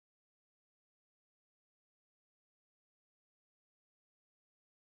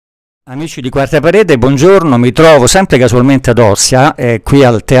Amici di Quarta Parete, buongiorno, mi trovo sempre casualmente ad Ostia, qui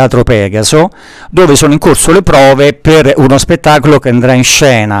al Teatro Pegaso, dove sono in corso le prove per uno spettacolo che andrà in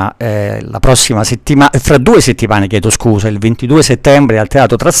scena la prossima settimana, fra 2 settimane, chiedo scusa, il 22 settembre al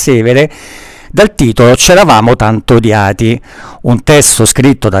Teatro Trastevere, dal titolo C'eravamo tanto odiati, un testo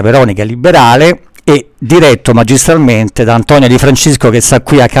scritto da Veronica Liberale e diretto magistralmente da Antonia di Francesco, che sta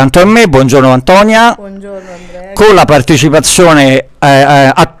qui accanto a me. Buongiorno Antonia. Buongiorno Andrea. Con la partecipazione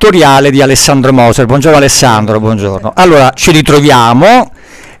attoriale di Alessandro Moser. Buongiorno Alessandro, buongiorno. Allora, ci ritroviamo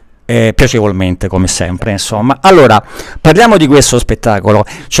piacevolmente come sempre, insomma. Allora, parliamo di questo spettacolo.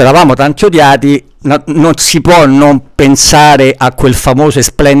 C'eravamo tanti odiati. Non si può non pensare a quel famoso e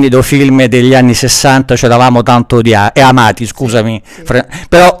splendido film degli anni 60, C'eravamo tanto odiati e amati, scusami, sì.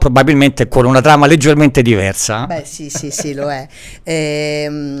 Però probabilmente con una trama leggermente diversa. Beh, sì, lo è.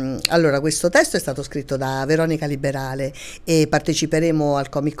 Allora, questo testo è stato scritto da Veronica Liberale e parteciperemo al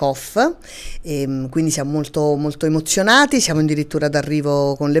Comic Off, quindi siamo molto emozionati, siamo addirittura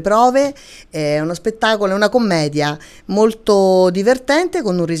d'arrivo con le prove. È uno spettacolo, è una commedia molto divertente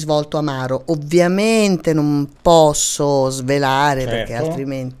con un risvolto amaro. Ovviamente non posso svelare, perché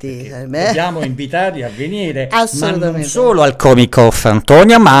altrimenti dobbiamo invitarli a venire, assolutamente, ma non solo al Comic Off,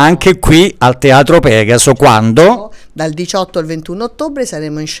 Antonia, ma anche qui al Teatro Pegaso. Quando? Dal 18 al 21 ottobre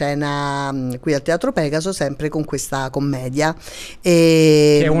saremo in scena qui al Teatro Pegaso, sempre con questa commedia.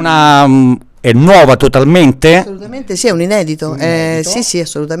 Che è nuova totalmente? Assolutamente sì, è un inedito. Sì,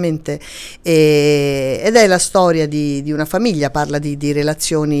 assolutamente. Ed è la storia di una famiglia, parla di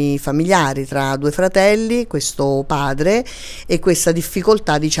relazioni familiari tra due fratelli, questo padre e questa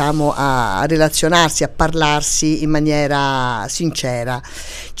difficoltà, diciamo, a relazionarsi, a parlarsi in maniera sincera.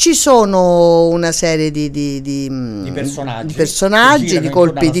 Ci sono una serie di personaggi, di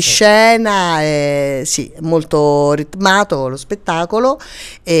colpi di scena, sì, molto ritmato lo spettacolo.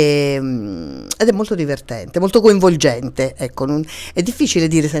 Ed è molto divertente, molto coinvolgente, ecco, è difficile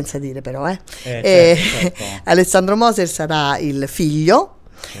dire senza dire, però certo. Alessandro Moser sarà il figlio.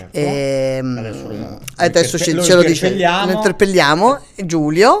 Certo. Adesso ce lo dice, lo interpelliamo.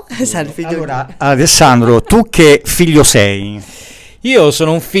 Giulio sarà il figlio. Allora, Alessandro, tu che figlio sei? Io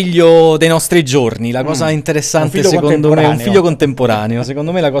sono un figlio dei nostri giorni. La cosa interessante, secondo me, un figlio contemporaneo.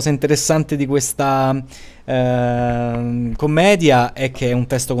 Secondo me la cosa interessante di questa commedia è che è un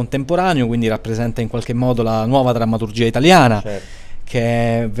testo contemporaneo, quindi rappresenta in qualche modo la nuova drammaturgia italiana. Certo. Che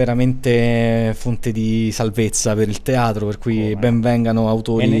è veramente fonte di salvezza per il teatro, per cui ben vengano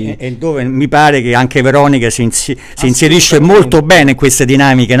autori. E dove mi pare che anche Veronica si inserisce molto bene in queste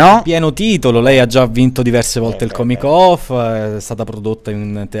dinamiche, no? Pieno titolo, lei ha già vinto diverse volte il Comic Off, è stata prodotta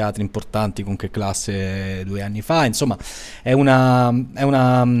in teatri importanti con Che Classe 2 anni fa, insomma è una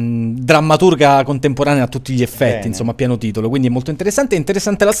drammaturga contemporanea a tutti gli effetti, insomma, pieno titolo, quindi è molto interessante. È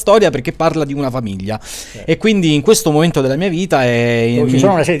interessante la storia perché parla di una famiglia, e quindi in questo momento della mia vita ci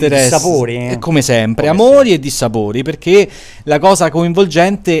sono una serie di dissapori, come sempre, amori e dissapori, perché la cosa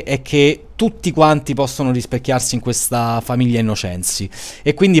coinvolgente è che tutti quanti possono rispecchiarsi in questa famiglia Innocenzi,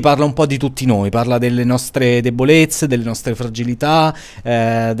 e quindi parla un po' di tutti noi, parla delle nostre debolezze, delle nostre fragilità,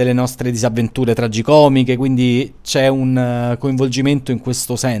 delle nostre disavventure tragicomiche, quindi c'è un coinvolgimento in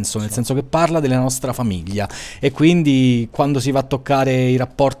questo senso, nel senso che parla della nostra famiglia, e quindi quando si va a toccare i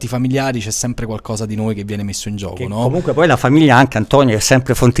rapporti familiari c'è sempre qualcosa di noi che viene messo in gioco, no? Comunque poi la famiglia, anche Antonio, è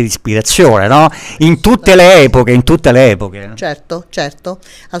sempre fonte di ispirazione, no? In tutte le epoche, Certo,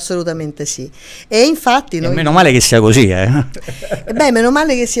 assolutamente sì. E infatti noi... meno male che sia così, Beh, meno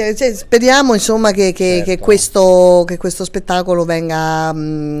male che sia, cioè, speriamo insomma che questo spettacolo venga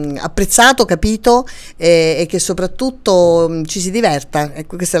apprezzato, capito, e che soprattutto ci si diverta.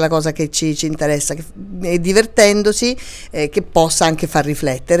 Questa è la cosa che ci interessa, che divertendosi che possa anche far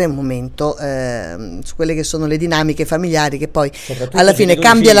riflettere un momento su quelle che sono le dinamiche familiari, che poi alla fine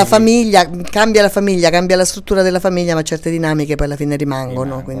cambia la famiglia, cambia la struttura della famiglia, ma certe dinamiche poi alla fine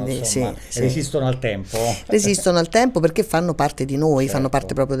rimangono, quindi insomma, sì. Resistono al tempo. Resistono al tempo perché fanno parte di noi, fanno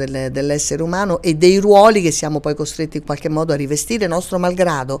parte proprio dell'essere umano e dei ruoli che siamo poi costretti in qualche modo a rivestire nostro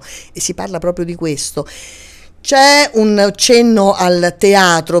malgrado, e si parla proprio di questo. C'è un cenno al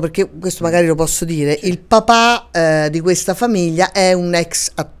teatro, perché questo magari lo posso dire, il papà di questa famiglia è un ex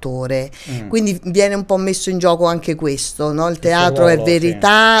attore, quindi viene un po' messo in gioco anche questo, no? Il teatro è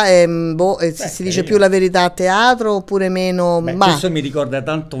verità, si dice più la verità a teatro oppure meno? Questo mi ricorda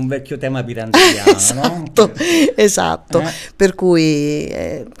tanto un vecchio tema pirandelliano, esatto, no? Esatto, per cui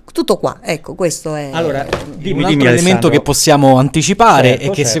tutto qua, ecco, questo è allora, un altro elemento che possiamo anticipare e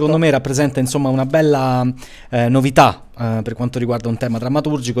che secondo me rappresenta insomma una bella novità per quanto riguarda un tema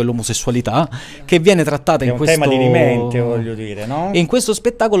drammaturgico, è l'omosessualità, che viene trattata in questo... È un tema dirimente, voglio dire, no? E in questo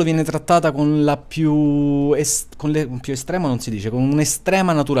spettacolo viene trattata con la più estrema, non si dice, con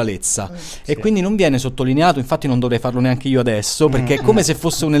un'estrema naturalezza, e quindi non viene sottolineato, infatti non dovrei farlo neanche io adesso, perché è come se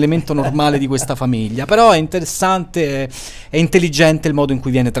fosse un elemento normale di questa famiglia, però è interessante, è intelligente il modo in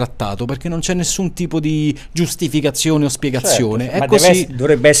cui viene trattato, perché non c'è nessun tipo di giustificazione o spiegazione. Certo, è ma così,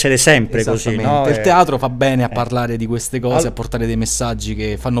 dovrebbe essere sempre così, no? Il teatro fa bene a parlare di queste cose, a portare dei messaggi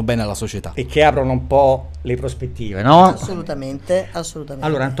che fanno bene alla società e che aprono un po' le prospettive, no? Assolutamente, assolutamente.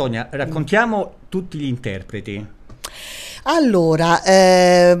 Allora Antonia, raccontiamo tutti gli interpreti. Allora,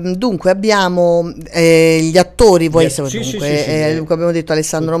 dunque abbiamo gli attori, dunque abbiamo detto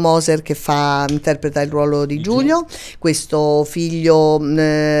Alessandro Moser che interpreta il ruolo di Giulio, questo figlio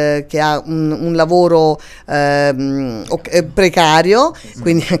che ha un lavoro precario,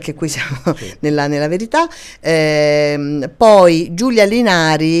 quindi anche qui siamo nella verità. Poi Giulia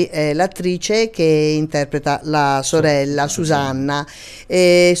Linari, l'attrice che interpreta la sorella Susanna,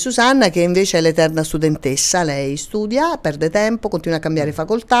 Susanna che invece è l'eterna studentessa, lei studia, perde tempo, continua a cambiare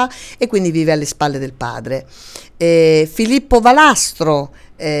facoltà e quindi vive alle spalle del padre. Filippo Valastro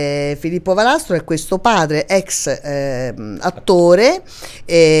è questo padre ex attore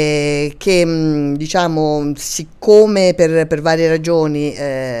che diciamo, siccome per varie ragioni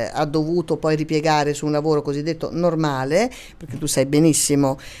ha dovuto poi ripiegare su un lavoro cosiddetto normale, perché tu sai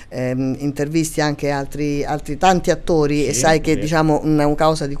benissimo, intervisti anche altri tanti attori, e sai che diciamo una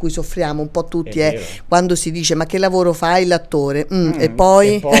causa di cui soffriamo un po' tutti è quando si dice ma che lavoro fai l'attore, e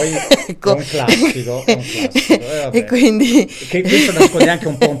poi ecco. È un classico, e quindi che questo nasconde anche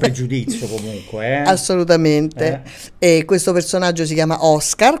un po' un pregiudizio comunque, assolutamente. E questo personaggio si chiama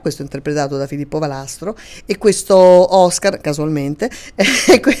Oscar, questo è interpretato da Filippo Valastro, e questo Oscar casualmente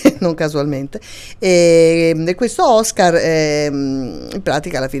non casualmente, e questo Oscar in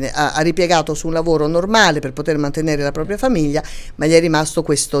pratica alla fine ha ripiegato su un lavoro normale per poter mantenere la propria famiglia, ma gli è rimasto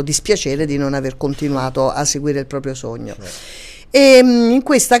questo dispiacere di non aver continuato a seguire il proprio sogno. E in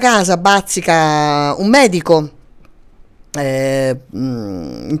questa casa bazzica un medico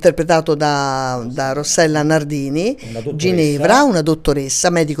interpretato da Rossella Nardini, Ginevra, una dottoressa,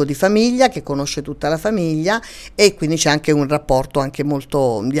 medico di famiglia che conosce tutta la famiglia, e quindi c'è anche un rapporto anche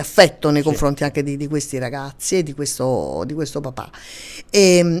molto di affetto nei confronti anche di questi ragazzi e di questo papà.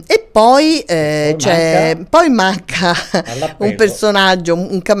 E poi manca un personaggio,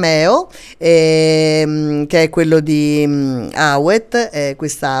 un cameo, che è quello di Awet,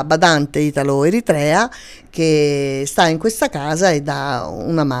 questa badante italo-eritrea che sta in questa casa e dà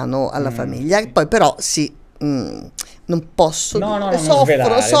una mano alla famiglia. Poi però non posso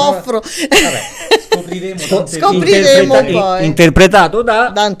soffro. Scopriremo poi. Interpretato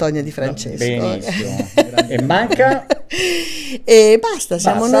da Antonia di Francesco. Benissimo. E manca? E basta,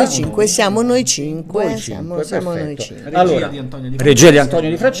 siamo noi cinque. Allora, regia di Antonia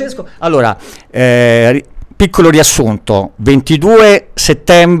di Francesco. Allora, piccolo riassunto: 22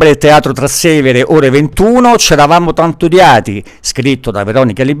 settembre, Teatro Trastevere, ore 21, C'eravamo tanto odiati, scritto da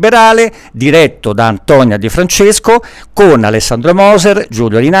Veronica Liberale, diretto da Antonia Di Francesco, con Alessandro Moser,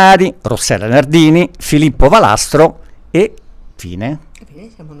 Giulio Linari, Rossella Nardini, Filippo Valastro e fine.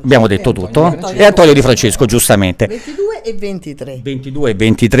 Abbiamo detto tutto? E Antonio Di Francesco, giustamente. 22 e 23. 22 e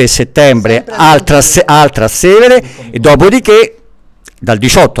 23 settembre al Trastevere, e dopodiché dal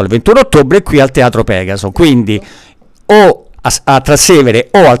 18 al 21 ottobre qui al Teatro Pegaso, quindi o a Trastevere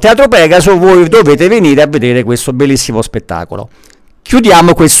o al Teatro Pegaso voi dovete venire a vedere questo bellissimo spettacolo.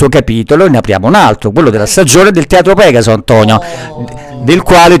 Chiudiamo questo capitolo e ne apriamo un altro, quello della stagione del Teatro Pegaso, Antonio, del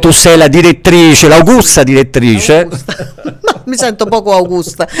quale tu sei la direttrice, l'augusta direttrice. No, mi sento poco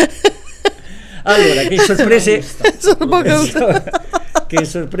augusta. Allora, che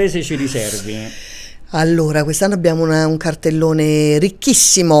sorprese ci riservi? Allora, quest'anno abbiamo un cartellone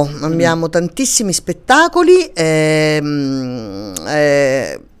ricchissimo, abbiamo tantissimi spettacoli,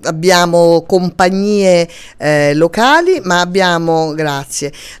 abbiamo compagnie locali, ma abbiamo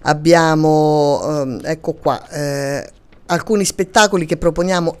ecco qua, alcuni spettacoli che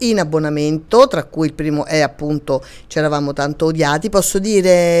proponiamo in abbonamento, tra cui il primo è appunto C'eravamo tanto odiati. Posso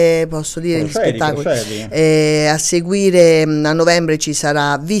dire gli spettacoli? A seguire a novembre ci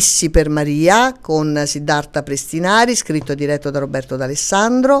sarà Vissi per Maria con Siddhartha Prestinari, scritto e diretto da Roberto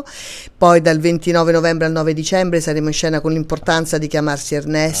D'Alessandro. Poi dal 29 novembre al 9 dicembre saremo in scena con L'importanza di chiamarsi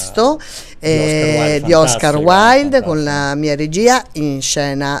Ernesto di Oscar Wilde, con la mia regia in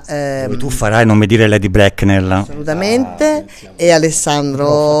scena. Tu farai Non mi dire Lady Bracknell. Assolutamente. ovviamente, e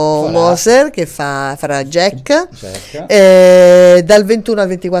Alessandro Moser che farà Jack. Dal 21 al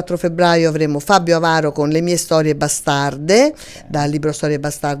 24 febbraio avremo Fabio Avaro con Le mie storie bastarde, dal libro Storie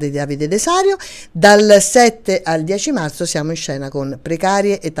bastarde di Davide Desario. Dal 7 al 10 marzo siamo in scena con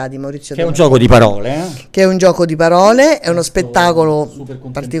Precarie età di Maurizio Che è un gioco di parole. Che è un gioco di parole, è uno spettacolo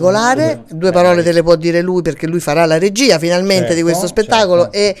particolare. Due parole te le può dire lui, perché lui farà la regia finalmente di questo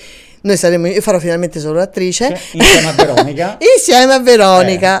spettacolo, e noi saremo, io farò finalmente solo l'attrice insieme a Veronica. Insieme a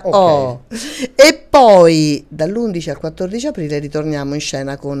Veronica. E poi dall'11 al 14 aprile ritorniamo in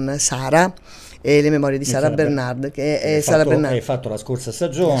scena con Sarà e le memorie di Sara Bernard, che è Sara Bernard. Hai fatto la scorsa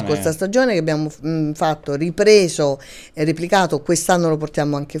stagione. La scorsa stagione che abbiamo fatto, ripreso e replicato, quest'anno lo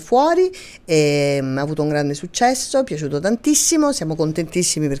portiamo anche fuori, e ha avuto un grande successo, è piaciuto tantissimo, siamo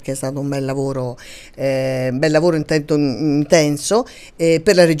contentissimi perché è stato un bel lavoro intenso,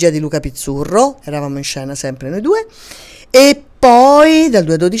 per la regia di Luca Pizzurro, eravamo in scena sempre noi due. E poi dal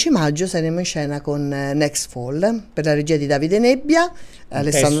 2 al 12 maggio saremo in scena con Next Fall per la regia di Davide Nebbia,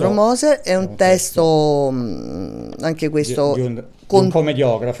 Alessandro Moser. È un testo anche questo di un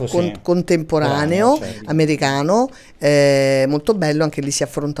commediografo contemporaneo, americano, molto bello. Anche lì si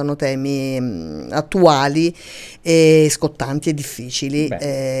affrontano temi attuali e scottanti e difficili.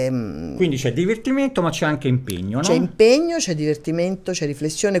 Quindi c'è divertimento, ma c'è anche impegno, no? C'è impegno, c'è divertimento, c'è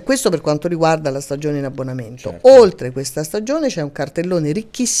riflessione. Questo per quanto riguarda la stagione in abbonamento. Oltre questa stagione c'è un cartellone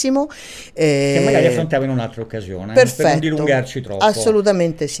ricchissimo che magari affrontiamo in un'altra occasione, perfetto, per non dilungarci troppo.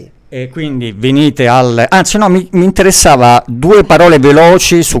 Assolutamente sì. E quindi venite anzi no, mi interessava due parole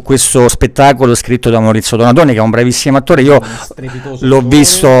veloci su questo spettacolo scritto da Maurizio Donadoni, che è un bravissimo attore. Io l'ho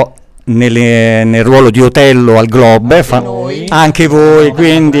visto nel ruolo di Otello al Globe, anche voi,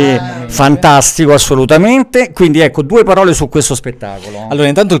 quindi fantastico assolutamente. Quindi ecco, due parole su questo spettacolo. Allora,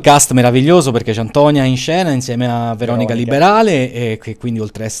 intanto il cast meraviglioso, perché c'è Antonia in scena insieme a Veronica Liberale, e che quindi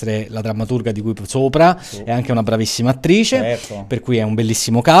oltre a essere la drammaturga di cui sopra è anche una bravissima attrice, per cui è un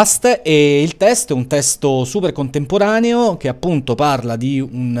bellissimo cast. E il testo è un testo super contemporaneo che appunto parla di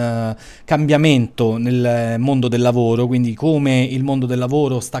un cambiamento nel mondo del lavoro, quindi come il mondo del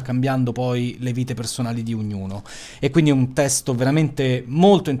lavoro sta cambiando poi le vite personali di ognuno, e quindi è un testo veramente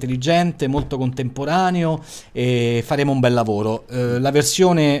molto intelligente, molto contemporaneo, e faremo un bel lavoro. La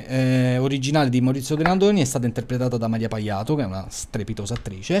versione originale di Maurizio Donadoni è stata interpretata da Maria Paiato, che è una strepitosa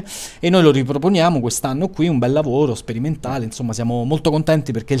attrice, e noi lo riproponiamo quest'anno qui, un bel lavoro sperimentale. Insomma, siamo molto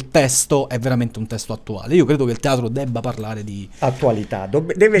contenti perché il testo è veramente un testo attuale. Io credo che il teatro debba parlare di attualità,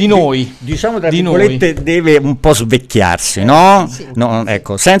 di noi, diciamo tra virgolette, deve un po' svecchiarsi, no? No,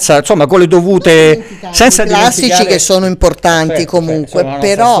 ecco, senza, insomma, con le dovute, senza classici che sono importanti comunque,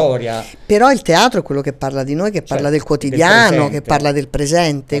 però il teatro è quello che parla di noi, che parla del quotidiano, che parla del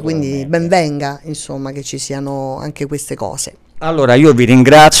presente, quindi ben venga, insomma, che ci siano anche queste cose. Allora io vi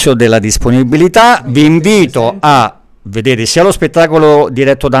ringrazio della disponibilità, vi invito a vedere sia lo spettacolo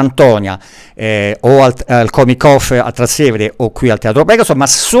diretto da Antonia o al Comic Off a Trastevere o qui al Teatro Pegaso, ma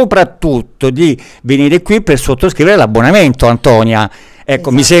soprattutto di venire qui per sottoscrivere l'abbonamento, Antonia.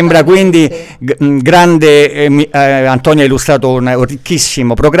 Ecco, mi sembra quindi grande, Antonia ha illustrato un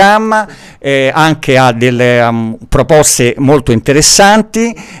ricchissimo programma, anche ha delle proposte molto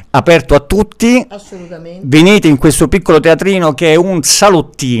interessanti, aperto a tutti. Assolutamente. Venite in questo piccolo teatrino che è un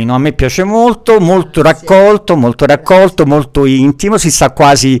salottino, a me piace molto, molto raccolto, molto intimo, si sta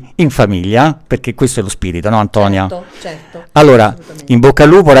quasi in famiglia, perché questo è lo spirito, no Antonia? Certo. Allora, in bocca al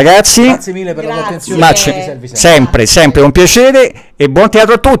lupo ragazzi. Grazie mille per l'attenzione. Sempre un piacere e buon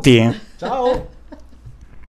teatro a tutti. Ciao.